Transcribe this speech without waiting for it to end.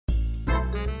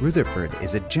Rutherford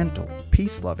is a gentle,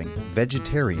 peace-loving,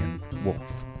 vegetarian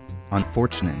wolf.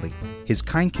 Unfortunately, his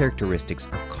kind characteristics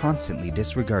are constantly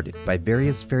disregarded by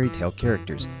various fairy tale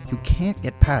characters who can't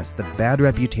get past the bad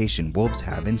reputation wolves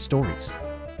have in stories.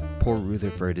 Poor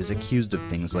Rutherford is accused of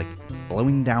things like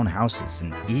blowing down houses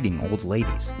and eating old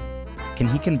ladies. Can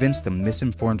he convince the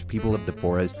misinformed people of the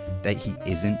forest that he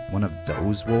isn't one of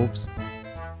those wolves?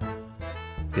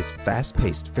 This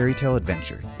fast-paced fairy tale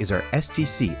adventure is our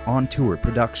STC OnTour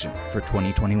production for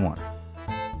 2021.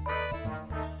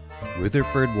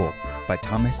 Rutherford Wolf by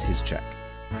Thomas Hischek.